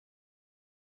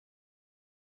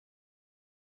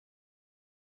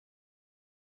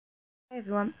Hey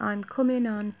everyone, I'm coming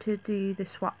on to do the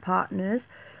swap partners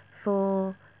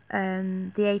for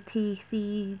the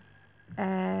ATC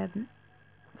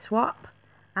swap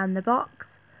and the box.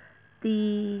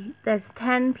 There's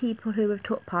 10 people who have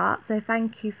took part, so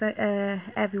thank you for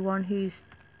everyone who's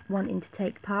wanting to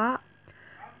take part.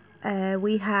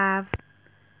 We have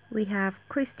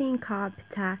Christine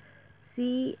Carpenter,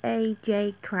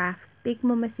 Cajcrafts,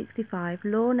 Bigmamma65,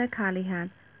 Lorna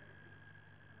Callaghan,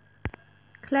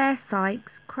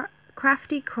 Sykes,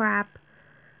 Crafty Crabb,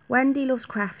 Wendy Loves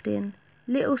Crafting,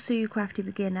 Little Sue Crafty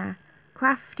Beginner,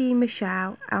 Crafty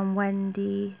Michelle and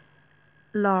Wendy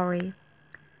Lawrie.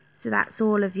 So that's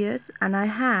all of yours, and I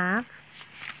have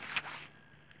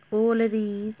all of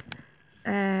these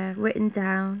written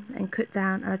down and cut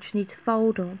down, and I just need to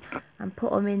fold them and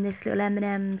put them in this little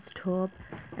M&M's tub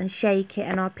and shake it,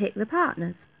 and I'll pick the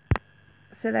partners.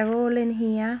 So they're all in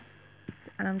here,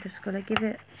 and I'm just going to give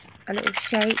it a little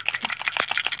shake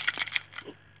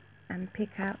and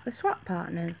pick out the swap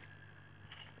partners.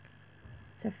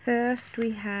 So first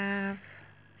we have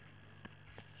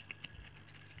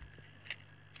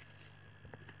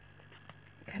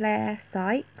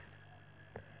Sykes.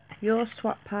 Your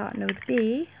swap partner would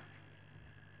be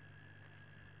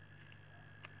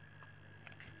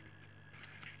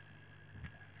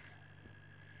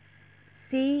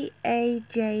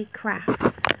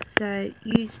Cajcrafts. So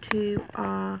you two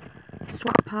are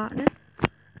swap partners,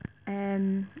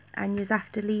 and you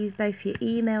have to leave both your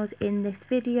emails in this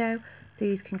video so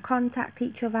you can contact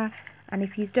each other. And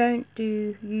if you don't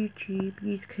do YouTube,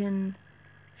 you can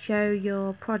show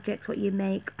your projects, what you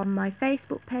make, on my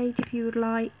Facebook page if you would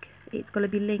like. It's going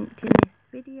to be linked in this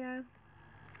video.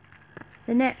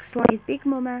 The next one is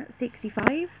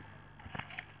Bigmamma65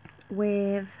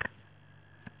 with,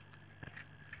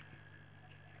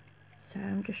 so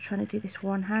I'm just trying to do this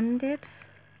one-handed,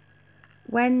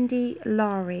 Wendy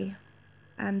Lawrie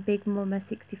and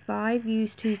Bigmamma65. You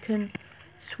two can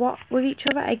swap with each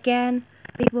other. Again,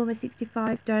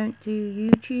 Bigmamma65 don't do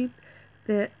YouTube,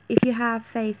 but if you have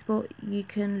Facebook, you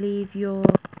can leave your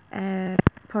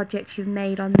projects you've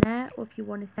made on there, or if you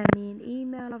want to send me an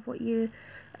email of what you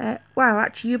well,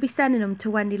 actually you'll be sending them to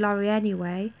Wendy Lawrie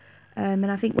anyway, and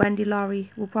I think Wendy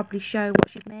Lawrie will probably show what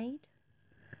she's made.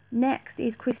 Next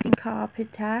is Christine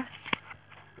Carpenter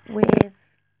with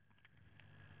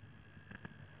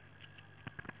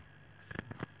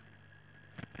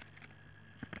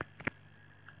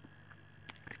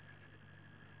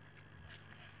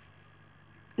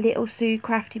Little Sue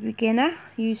Crafty Beginner.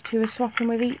 You two are swapping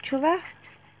with each other.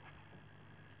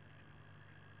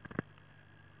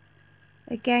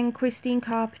 Again, Christine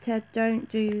Carpenter don't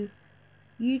do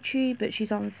YouTube, but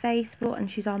she's on Facebook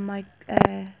and she's on my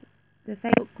the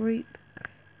Facebook group.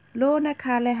 Lorna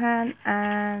Callaghan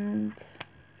and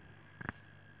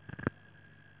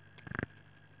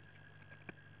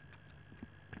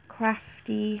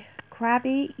Crafty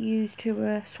Crabby, used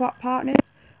to swap partners.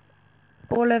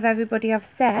 All of everybody I've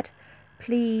said,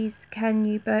 please can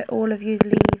you all of you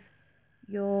leave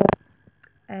your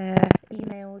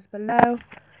emails below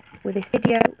with this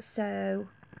video so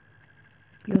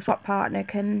your swap partner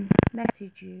can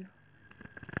message you,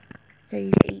 so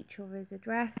you get each other's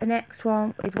address. The next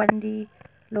one is Wendy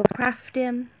Loves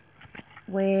Crafting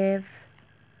with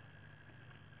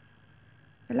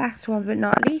the last one but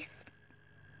not least,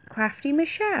 Crafty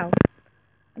Michelle,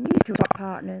 and you two swap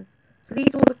partners. So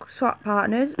these are all the swap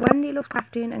partners: Wendy Loves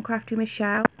Crafting and Crafty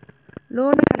Michelle,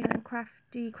 Lorna Callaghan and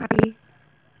Crafty Crabby,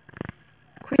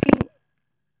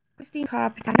 Christine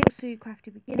Carpenter, Little Sue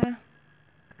Crafty Beginner,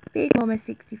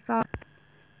 Bigmamma65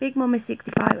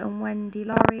 and Wendy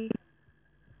Lawrie,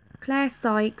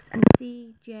 Sykes and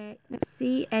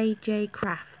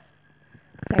Cajcrafts.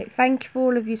 So thank you for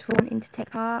all of you for wanting to take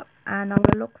part, and I'm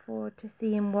going to look forward to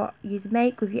seeing what you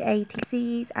make with your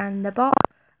ATCs and the box.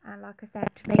 And like I said,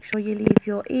 make sure you leave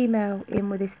your email in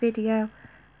with this video,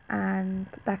 and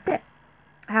that's it.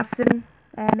 Have fun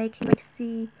making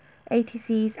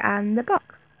ATCs and the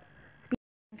box.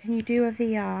 Can you do a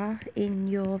VR in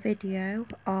your video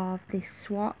of this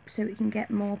swap so we can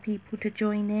get more people to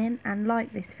join in, and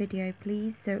like this video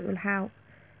please, so it will help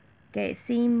get it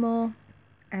seen more.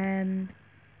 So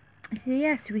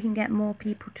yeah, so we can get more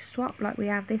people to swap like we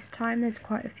have this time. There's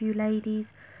quite a few ladies,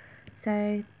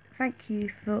 so thank you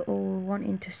for all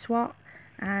wanting to swap.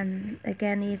 And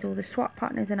again, here's all the swap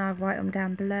partners, and I'll write them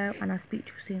down below, and I'll speak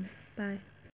to you soon. Bye.